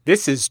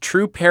This is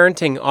True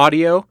Parenting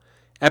Audio,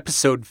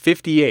 episode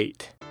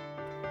 58.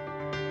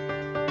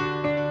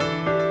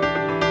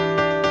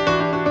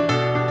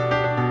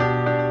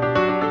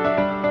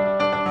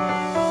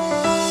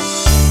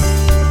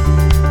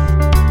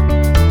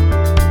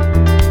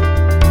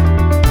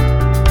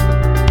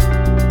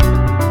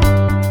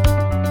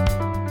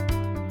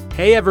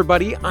 Hey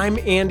everybody, I'm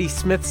Andy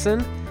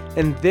Smithson,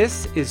 and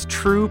this is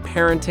True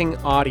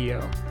Parenting Audio,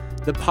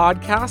 the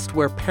podcast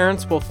where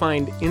parents will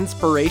find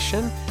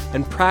inspiration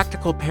and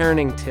practical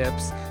parenting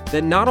tips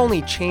that not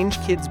only change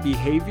kids'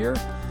 behavior,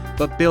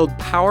 but build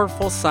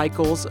powerful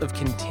cycles of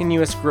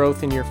continuous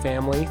growth in your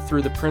family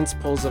through the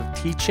principles of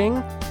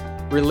teaching,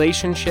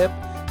 relationship,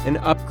 and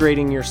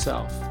upgrading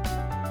yourself.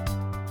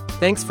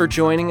 Thanks for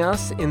joining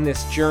us in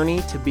this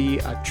journey to be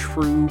a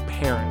true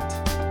parent.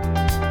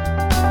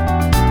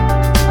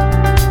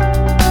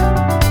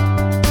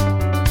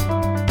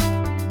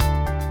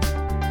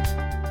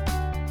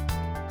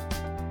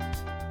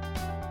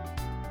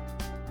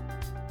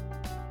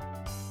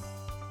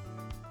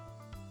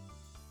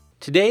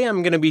 Today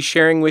I'm going to be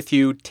sharing with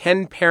you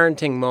 10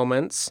 parenting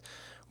moments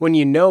when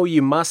you know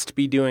you must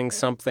be doing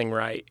something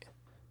right.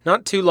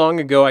 Not too long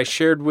ago, I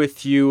shared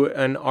with you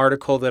an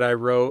article that I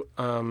wrote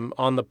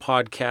on the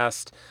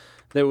podcast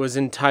that was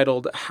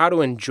entitled How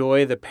to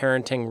Enjoy the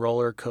Parenting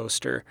Roller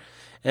Coaster.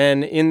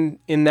 And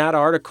in that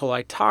article,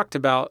 I talked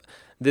about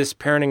this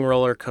parenting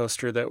roller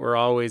coaster that we're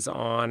always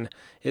on.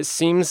 It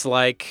seems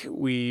like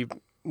we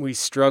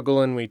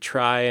struggle and we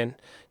try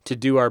to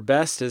do our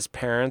best as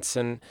parents,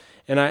 and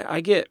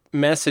I get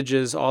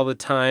messages all the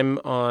time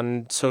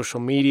on social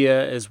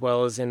media as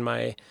well as in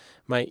my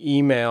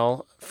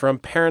email from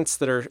parents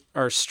that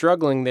are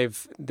struggling.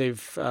 They've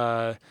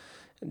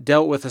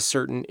dealt with a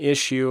certain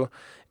issue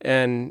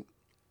and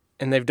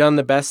they've done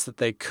the best that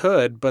they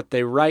could, but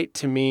they write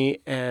to me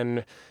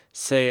and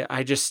say,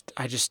 I just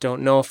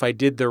don't know if I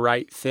did the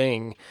right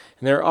thing.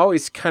 And we're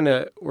always kind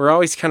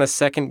of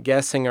second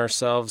guessing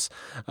ourselves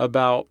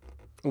about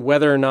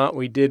whether or not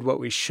we did what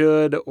we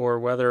should, or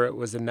whether it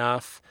was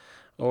enough,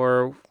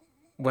 or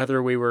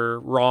whether we were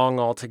wrong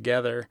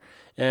altogether.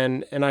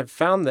 And I've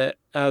found that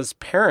as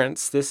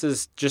parents, this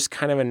is just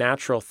kind of a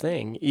natural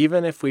thing.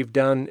 Even if we've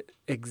done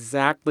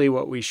exactly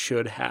what we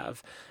should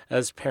have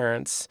as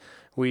parents,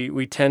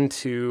 we tend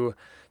to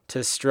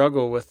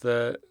struggle with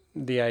the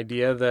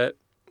idea that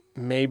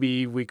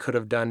maybe we could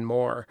have done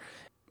more.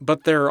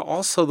 But there are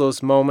also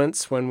those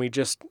moments when we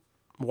just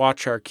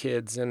watch our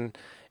kids and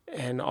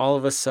all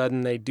of a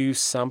sudden they do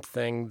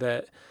something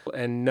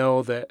and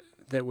know that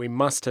we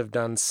must have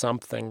done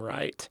something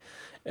right.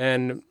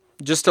 And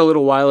just a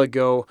little while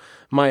ago,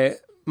 my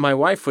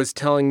wife was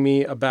telling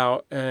me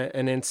about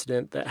an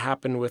incident that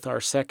happened with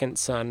our second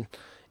son,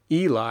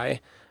 Eli.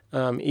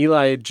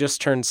 Eli had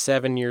just turned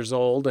 7 years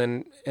old,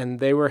 and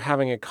they were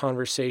having a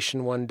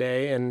conversation one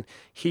day, and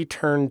he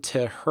turned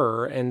to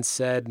her and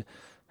said,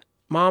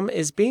 "Mom,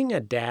 is being a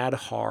dad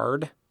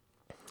hard?"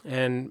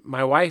 And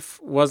my wife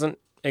wasn't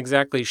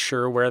exactly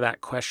sure where that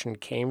question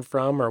came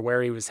from or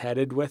where he was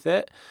headed with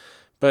it.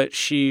 But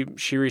she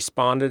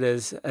responded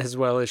as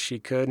well as she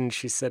could, and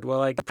she said,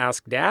 "Well, I could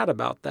ask Dad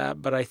about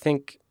that, but I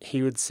think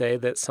he would say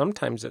that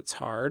sometimes it's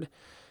hard."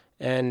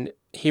 And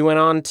he went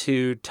on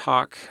to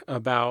talk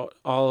about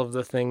all of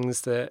the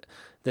things that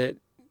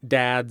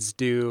dads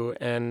do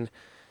and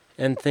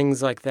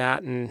things like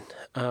that,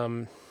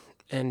 and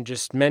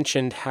just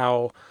mentioned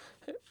how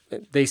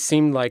they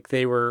seemed like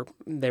they were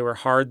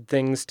hard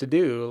things to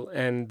do,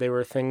 and they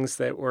were things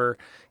that were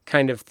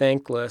kind of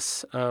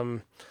thankless.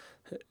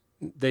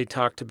 They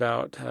talked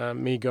about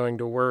me going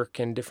to work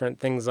and different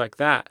things like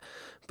that.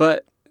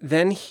 But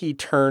then he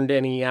turned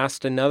and he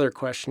asked another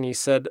question. He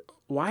said,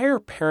 "Why are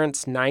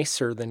parents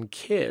nicer than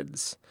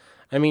kids?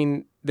 I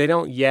mean, they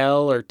don't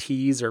yell or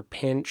tease or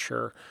pinch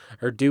or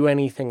do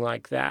anything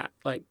like that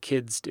like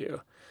kids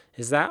do.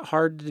 Is that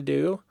hard to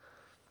do?"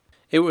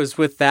 It was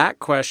with that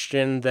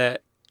question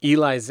that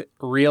Eli's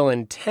real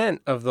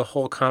intent of the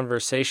whole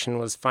conversation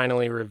was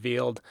finally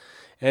revealed.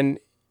 And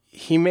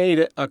he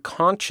made a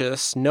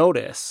conscious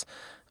notice.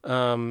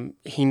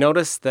 He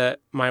noticed that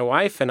my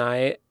wife and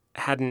I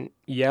hadn't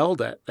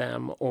yelled at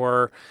them,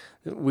 or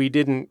we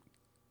didn't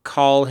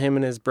call him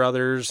and his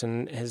brothers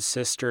and his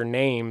sister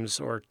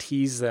names or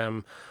tease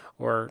them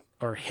or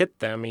hit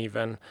them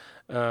even.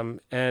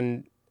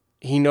 And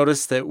he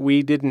noticed that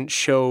we didn't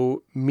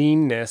show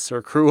meanness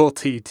or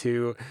cruelty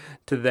to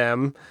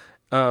them,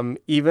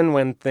 even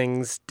when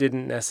things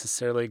didn't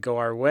necessarily go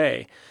our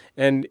way.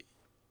 And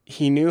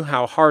he knew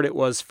how hard it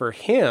was for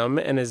him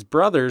and his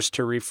brothers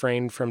to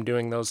refrain from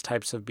doing those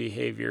types of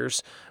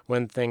behaviors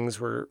when things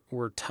were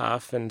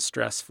tough and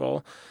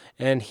stressful.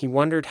 And he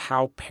wondered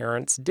how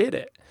parents did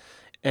it.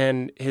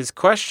 And his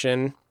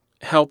question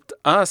helped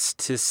us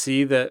to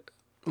see that,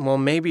 well,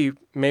 maybe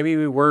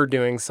we were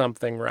doing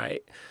something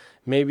right.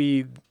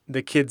 Maybe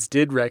the kids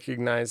did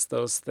recognize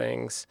those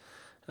things.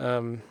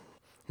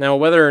 Now,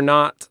 whether or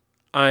not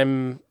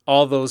I'm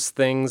all those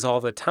things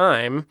all the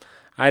time,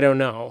 I don't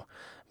know.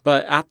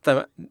 But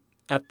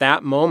at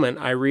that moment,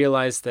 I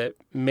realized that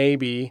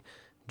maybe,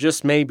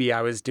 just maybe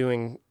I was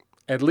doing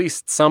at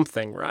least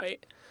something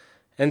right.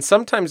 And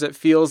sometimes it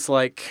feels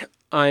like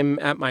I'm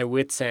at my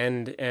wit's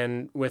end,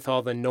 and with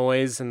all the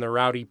noise and the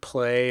rowdy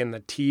play and the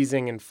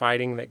teasing and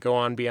fighting that go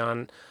on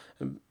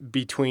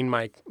between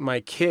my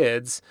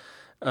kids,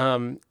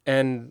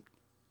 and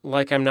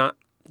like I'm not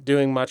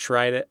doing much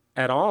right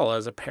at all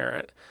as a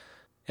parent.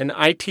 And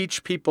I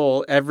teach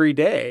people every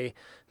day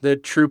the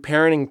true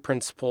parenting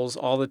principles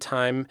all the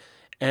time,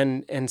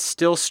 and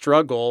still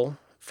struggle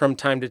from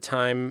time to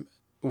time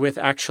with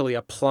actually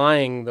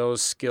applying those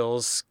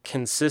skills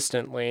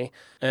consistently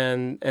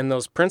and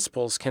those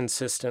principles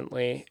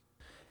consistently.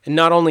 And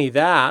not only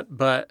that,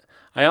 but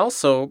I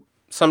also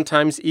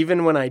sometimes,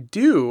 even when I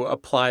do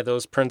apply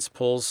those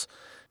principles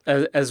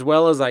as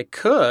well as I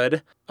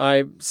could,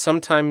 I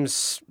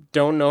sometimes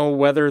don't know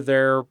whether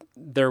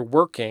they're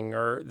working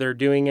or they're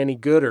doing any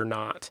good or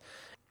not.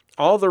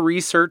 All the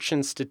research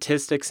and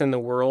statistics in the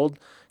world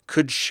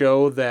could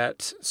show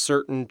that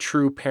certain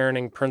true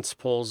parenting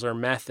principles or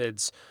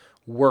methods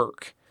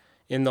work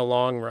in the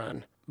long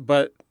run,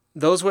 but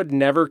those would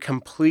never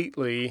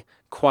completely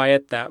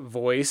quiet that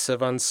voice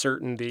of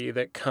uncertainty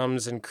that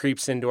comes and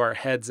creeps into our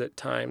heads at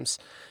times.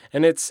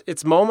 And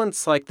it's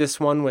moments like this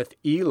one with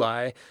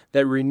Eli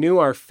that renew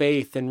our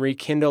faith and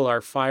rekindle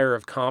our fire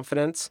of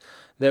confidence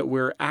that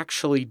we're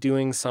actually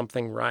doing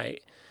something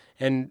right,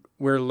 and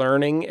we're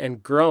learning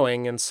and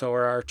growing, and so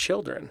are our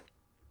children.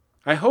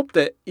 I hope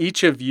that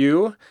each of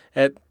you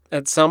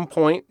at some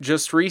point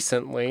just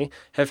recently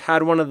have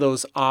had one of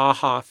those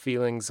aha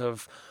feelings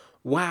of,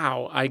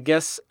 wow, I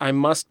guess I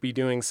must be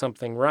doing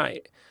something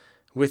right,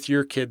 with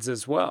your kids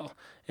as well.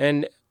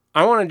 And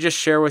I want to just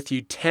share with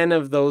you 10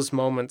 of those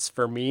moments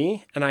for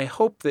me, and I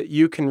hope that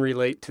you can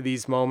relate to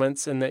these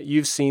moments and that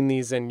you've seen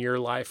these in your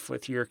life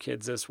with your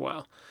kids as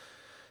well.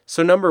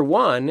 So number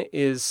 1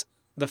 is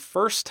the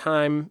first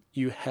time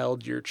you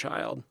held your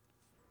child.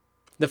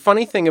 The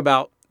funny thing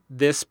about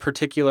this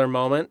particular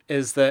moment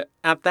is that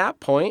at that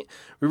point,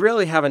 we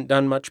really haven't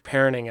done much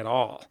parenting at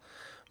all.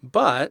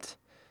 But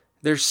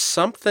there's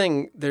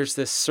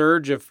this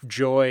surge of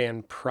joy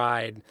and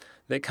pride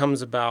that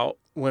comes about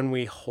when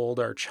we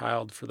hold our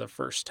child for the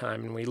first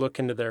time and we look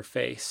into their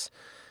face.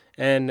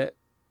 And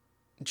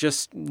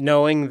just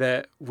knowing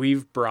that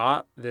we've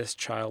brought this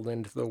child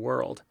into the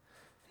world.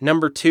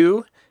 Number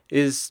 2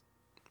 is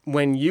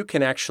when you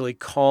can actually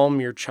calm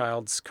your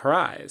child's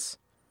cries.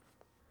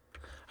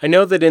 I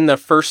know that in the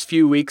first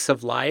few weeks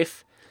of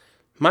life,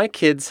 my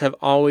kids have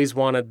always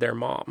wanted their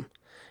mom.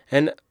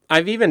 And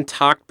I've even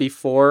talked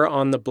before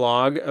on the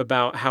blog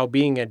about how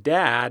being a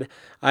dad,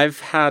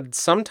 I've had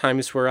some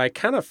times where I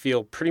kind of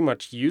feel pretty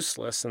much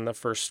useless in the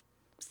first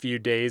few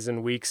days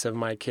and weeks of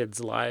my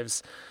kids'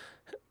 lives.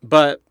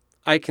 But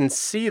I can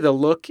see the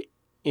look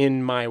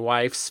in my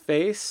wife's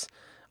face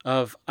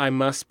of I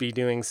must be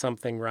doing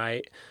something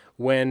right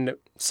when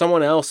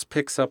someone else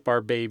picks up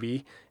our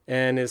baby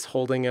and is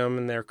holding them,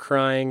 and they're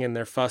crying and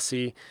they're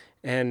fussy,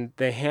 and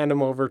they hand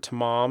them over to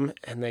mom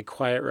and they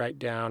quiet right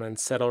down and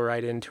settle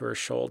right into her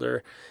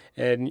shoulder.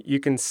 And you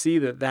can see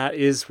that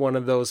is one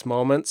of those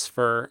moments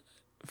for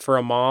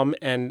a mom,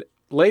 and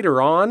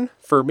later on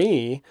for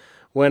me,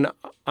 when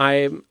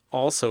I'm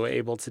also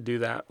able to do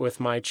that with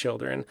my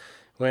children,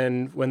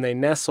 when they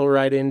nestle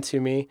right into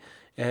me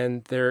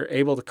and they're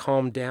able to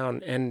calm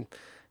down. And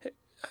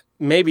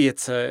maybe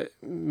it's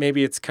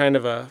kind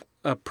of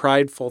a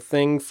prideful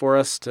thing for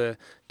us to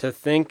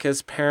think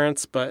as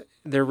parents, but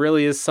there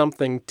really is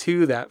something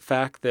to that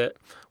fact that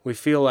we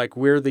feel like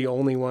we're the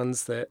only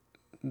ones that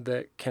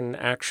can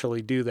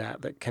actually do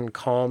that can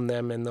calm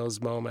them in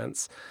those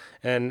moments.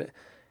 And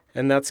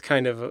that's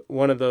kind of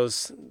one of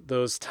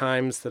those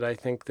times that I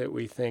think that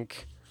we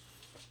think,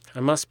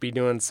 I must be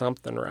doing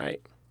something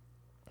right.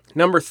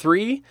 Number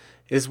 3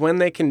 is when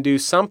they can do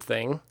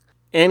something,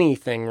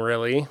 anything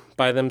really,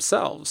 by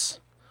themselves.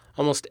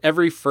 Almost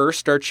every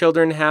first our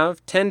children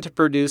have tend to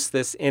produce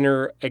this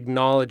inner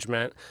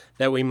acknowledgement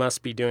that we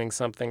must be doing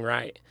something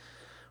right.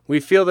 We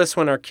feel this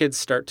when our kids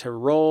start to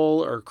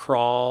roll or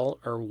crawl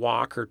or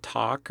walk or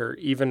talk or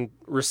even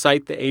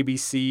recite the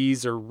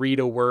ABCs or read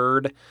a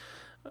word.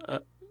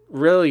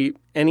 Really,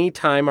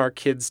 anytime our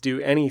kids do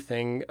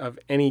anything of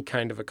any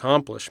kind of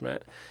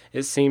accomplishment,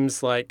 it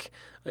seems like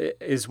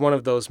is one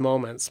of those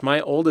moments. My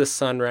oldest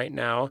son right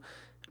now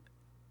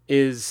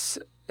has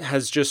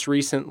just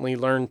recently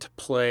learned to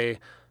play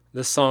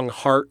the song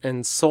Heart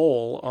and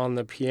Soul on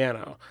the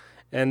piano.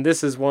 And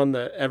this is one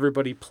that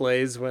everybody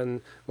plays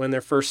when they're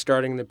first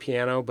starting the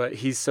piano, but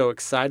he's so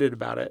excited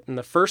about it. And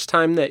the first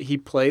time that he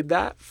played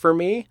that for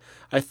me,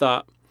 I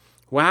thought,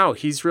 wow,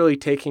 he's really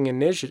taking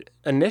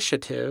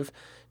initiative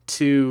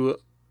to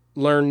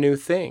learn new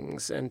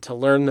things and to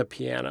learn the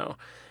piano.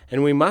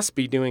 And we must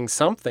be doing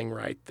something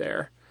right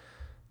there.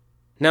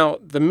 Now,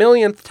 the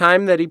millionth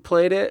time that he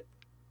played it,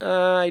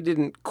 I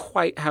didn't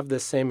quite have the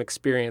same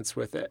experience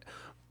with it,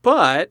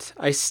 but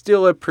I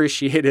still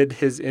appreciated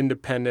his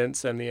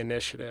independence and the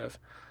initiative.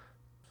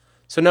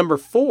 So number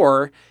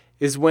 4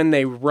 is when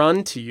they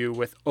run to you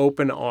with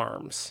open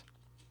arms.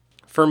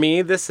 For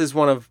me, this is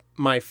one of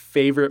my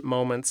favorite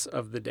moments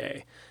of the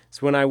day.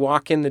 It's when I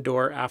walk in the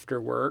door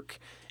after work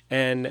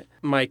and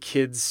my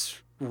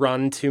kids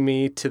run to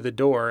me to the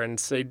door and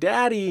say,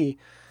 "Daddy,"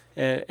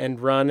 and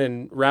run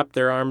and wrap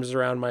their arms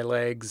around my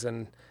legs.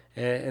 And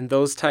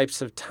those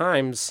types of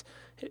times,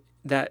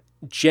 that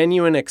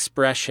genuine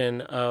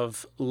expression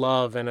of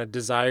love and a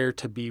desire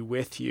to be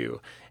with you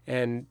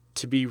and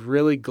to be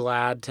really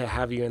glad to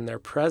have you in their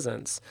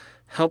presence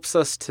helps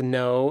us to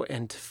know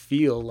and to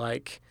feel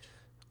like,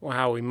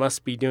 wow, we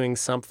must be doing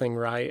something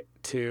right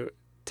to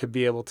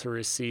be able to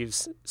receive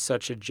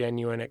such a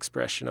genuine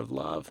expression of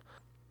love.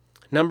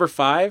 Number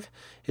 5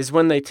 is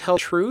when they tell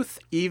the truth,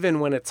 even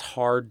when it's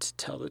hard to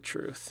tell the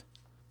truth.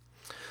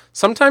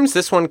 Sometimes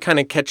this one kind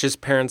of catches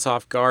parents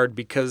off guard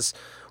because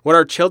what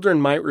our children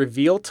might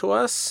reveal to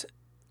us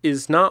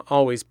is not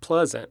always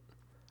pleasant.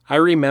 I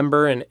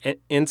remember an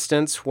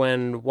instance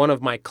when one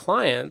of my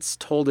clients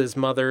told his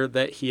mother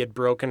that he had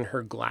broken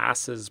her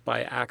glasses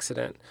by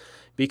accident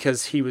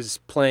because he was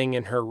playing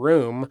in her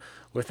room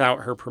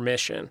without her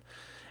permission.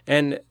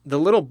 And the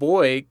little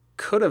boy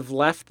could have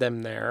left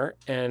them there,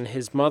 and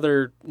his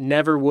mother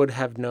never would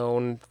have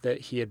known that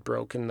he had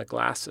broken the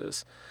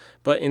glasses.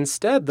 But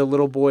instead, the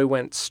little boy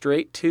went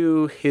straight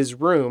to his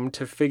room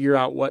to figure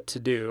out what to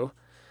do.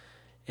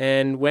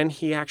 And when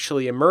he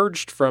actually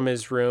emerged from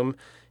his room,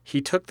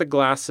 he took the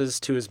glasses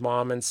to his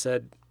mom and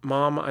said,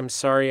 "Mom, I'm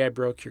sorry I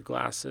broke your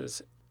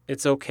glasses.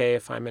 It's okay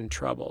if I'm in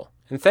trouble."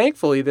 And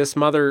thankfully, this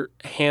mother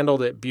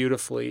handled it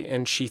beautifully,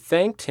 and she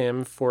thanked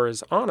him for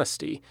his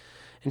honesty.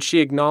 And she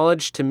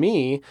acknowledged to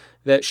me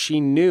that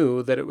she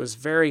knew that it was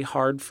very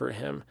hard for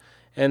him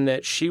and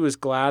that she was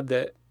glad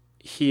that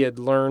he had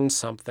learned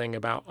something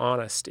about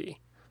honesty.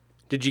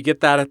 Did you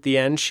get that at the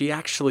end? She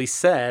actually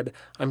said,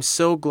 "I'm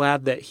so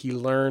glad that he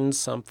learned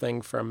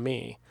something from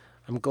me.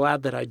 I'm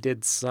glad that I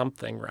did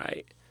something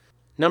right."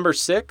 Number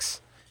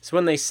 6 is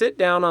when they sit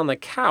down on the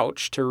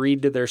couch to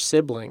read to their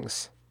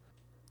siblings.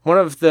 One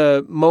of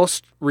the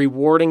most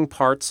rewarding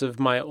parts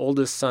of my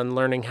oldest son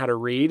learning how to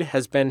read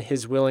has been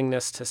his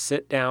willingness to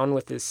sit down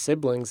with his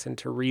siblings and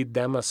to read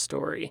them a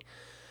story.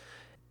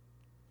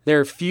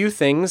 There are few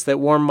things that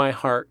warm my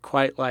heart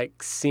quite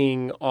like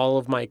seeing all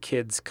of my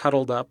kids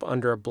cuddled up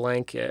under a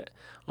blanket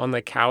on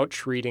the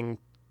couch reading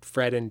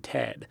Fred and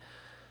Ted.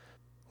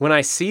 When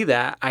I see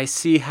that, I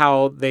see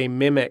how they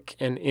mimic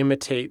and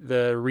imitate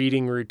the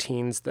reading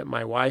routines that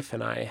my wife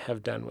and I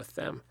have done with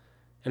them.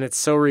 And it's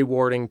so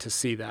rewarding to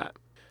see that.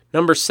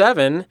 Number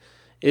 7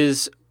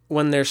 is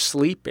when they're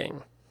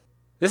sleeping.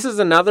 This is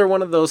another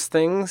one of those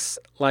things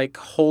like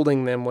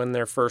holding them when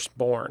they're first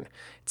born.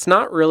 It's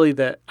not really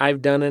that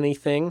I've done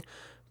anything,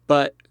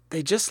 but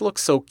they just look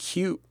so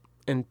cute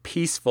and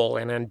peaceful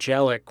and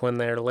angelic when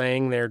they're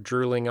laying there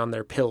drooling on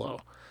their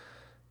pillow.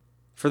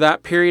 For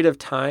that period of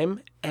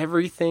time,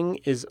 everything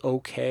is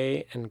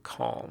okay and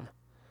calm.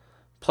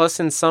 Plus,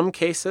 in some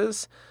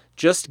cases,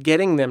 just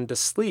getting them to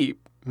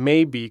sleep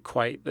may be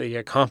quite the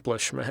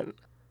accomplishment.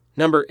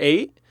 Number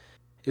 8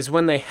 is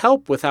when they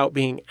help without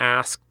being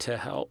asked to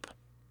help.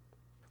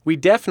 We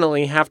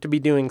definitely have to be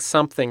doing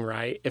something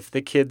right if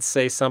the kids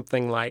say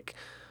something like,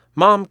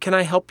 "Mom, can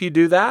I help you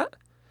do that?"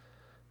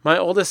 My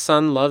oldest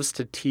son loves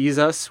to tease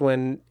us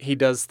when he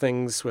does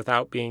things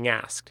without being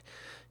asked.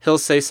 He'll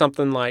say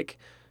something like,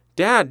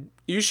 "Dad,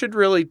 you should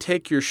really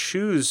take your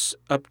shoes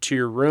up to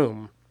your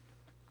room."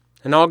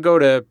 And I'll go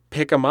to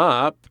pick them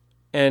up,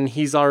 and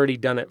he's already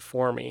done it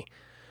for me.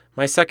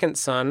 My second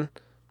son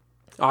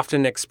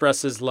often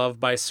expresses love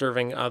by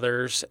serving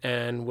others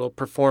and will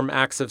perform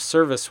acts of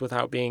service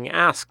without being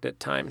asked at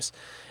times.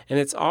 And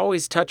it's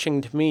always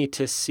touching to me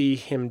to see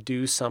him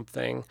do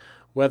something,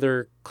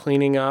 whether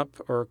cleaning up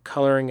or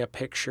coloring a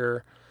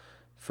picture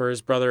for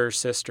his brother or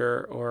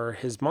sister or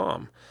his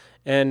mom.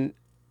 And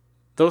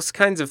those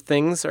kinds of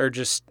things are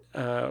just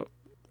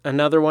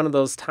another one of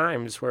those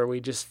times where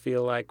we just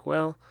feel like,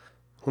 well,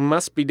 we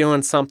must be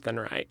doing something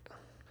right.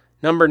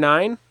 Number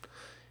 9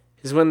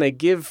 is when they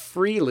give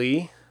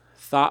freely,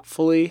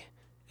 thoughtfully,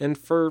 and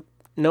for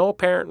no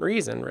apparent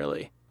reason,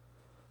 really.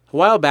 A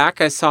while back,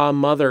 I saw a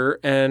mother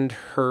and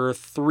her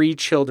 3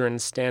 children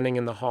standing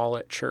in the hall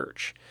at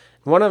church.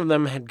 One of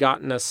them had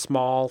gotten a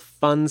small,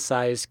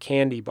 fun-sized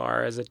candy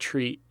bar as a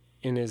treat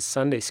in his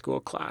Sunday school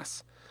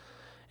class.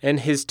 And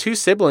his 2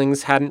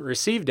 siblings hadn't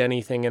received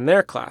anything in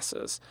their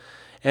classes.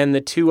 And the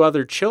 2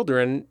 other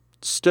children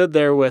stood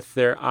there with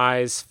their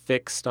eyes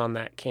fixed on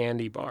that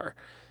candy bar.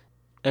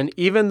 And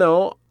even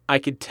though I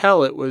could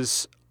tell it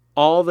was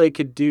all they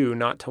could do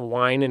not to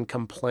whine and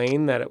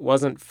complain that it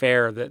wasn't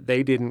fair that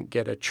they didn't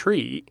get a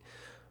treat,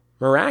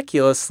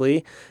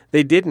 miraculously,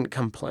 they didn't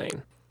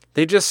complain.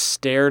 They just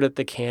stared at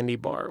the candy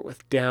bar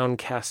with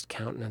downcast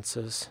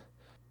countenances.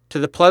 To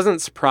the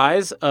pleasant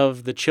surprise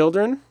of the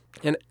children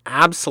and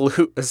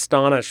absolute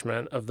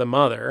astonishment of the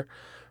mother,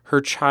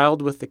 her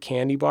child with the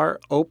candy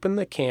bar opened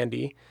the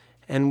candy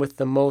and with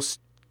the most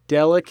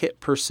delicate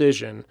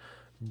precision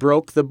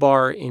broke the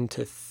bar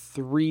into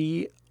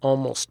 3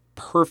 almost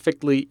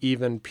perfectly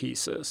even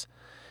pieces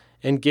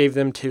and gave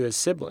them to his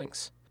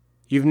siblings.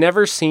 You've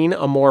never seen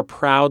a more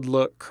proud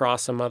look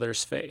cross a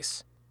mother's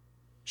face.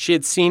 She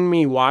had seen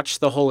me watch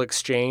the whole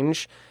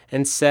exchange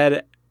and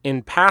said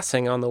in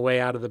passing on the way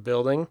out of the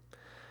building,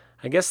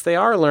 I guess they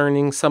are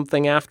learning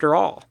something after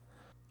all.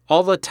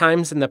 All the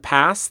times in the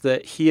past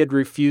that he had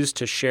refused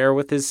to share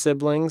with his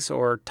siblings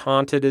or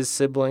taunted his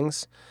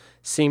siblings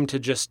seemed to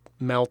just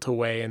melt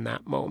away in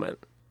that moment.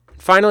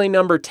 Finally,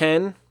 number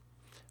 10,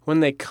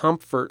 when they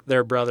comfort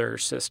their brother or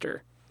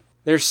sister.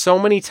 There's so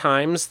many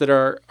times that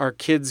our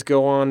kids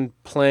go on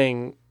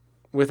playing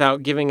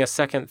without giving a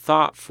second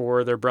thought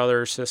for their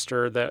brother or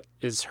sister that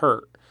is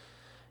hurt.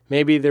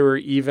 Maybe they were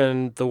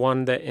even the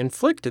one that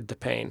inflicted the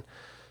pain.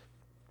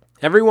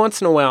 Every once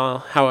in a while,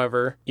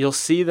 however, you'll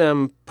see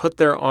them put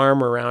their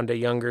arm around a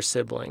younger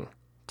sibling,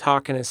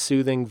 talk in a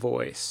soothing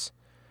voice,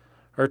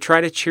 or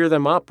try to cheer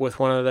them up with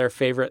one of their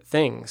favorite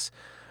things,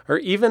 or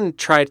even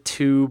try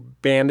to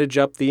bandage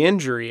up the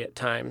injury at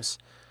times.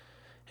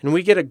 And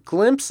we get a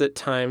glimpse at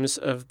times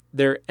of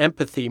their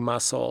empathy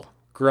muscle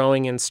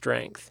growing in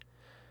strength.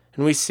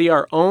 And we see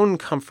our own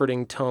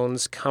comforting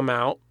tones come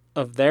out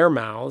of their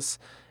mouths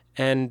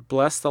and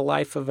bless the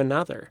life of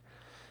another.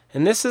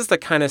 And this is the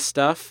kind of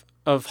stuff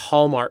of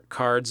Hallmark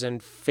cards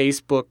and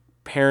Facebook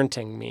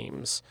parenting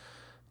memes.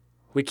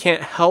 We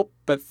can't help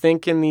but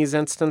think in these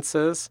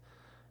instances,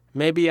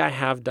 maybe I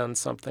have done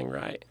something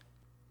right.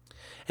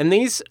 And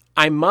these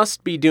I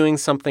must be doing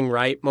something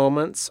right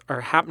moments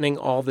are happening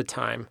all the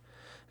time.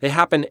 They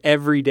happen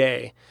every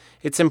day.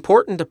 It's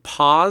important to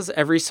pause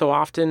every so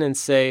often and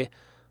say,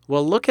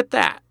 well, look at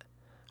that.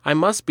 I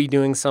must be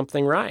doing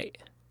something right.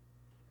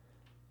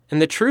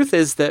 And the truth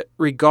is that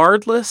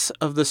regardless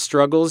of the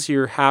struggles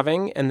you're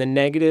having and the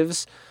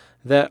negatives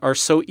that are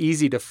so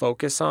easy to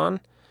focus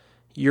on,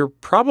 you're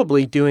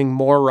probably doing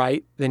more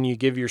right than you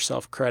give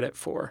yourself credit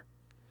for.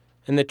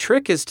 And the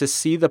trick is to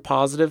see the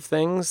positive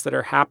things that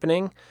are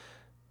happening,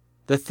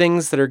 the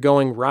things that are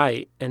going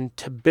right, and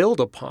to build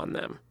upon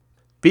them.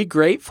 Be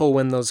grateful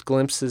when those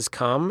glimpses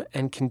come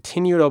and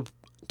continue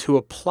to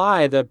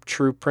apply the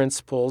true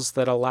principles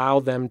that allow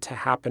them to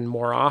happen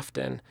more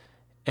often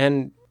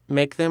and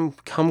make them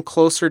come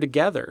closer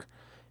together.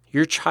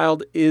 Your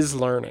child is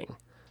learning.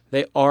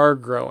 They are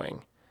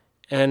growing.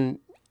 And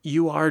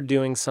you are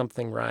doing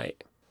something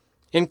right.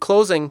 In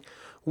closing,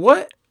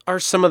 what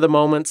are some of the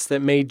moments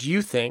that made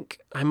you think,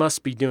 I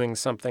must be doing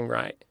something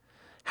right?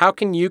 How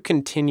can you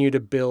continue to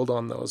build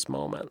on those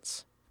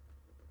moments?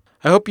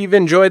 I hope you've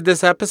enjoyed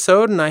this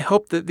episode, and I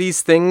hope that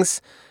these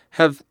things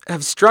have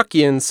struck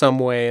you in some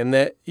way and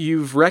that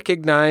you've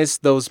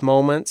recognized those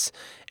moments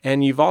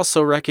and you've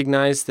also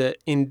recognized that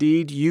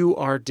indeed you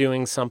are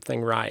doing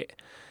something right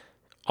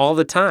all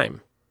the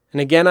time. And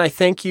again, I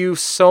thank you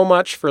so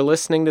much for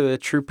listening to the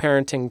True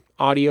Parenting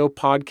audio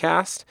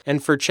podcast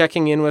and for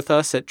checking in with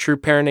us at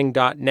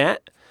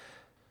trueparenting.net.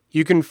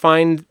 You can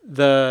find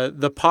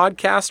the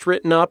podcast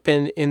written up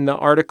in the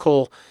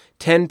article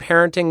 10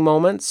 Parenting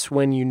Moments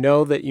When You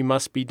Know That You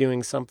Must Be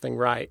Doing Something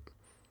Right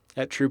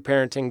at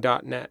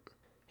trueparenting.net.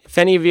 If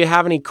any of you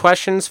have any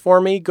questions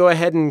for me, go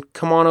ahead and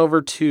come on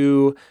over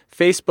to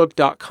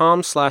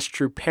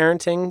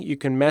facebook.com/trueparenting. You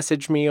can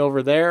message me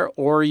over there,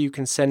 or you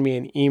can send me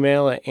an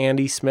email at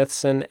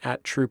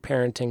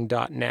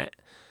andysmithson@trueparenting.net.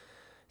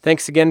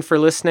 Thanks again for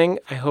listening.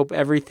 I hope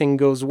everything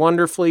goes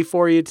wonderfully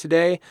for you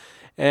today,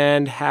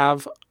 and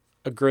have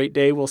a great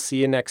day. We'll see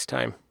you next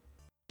time.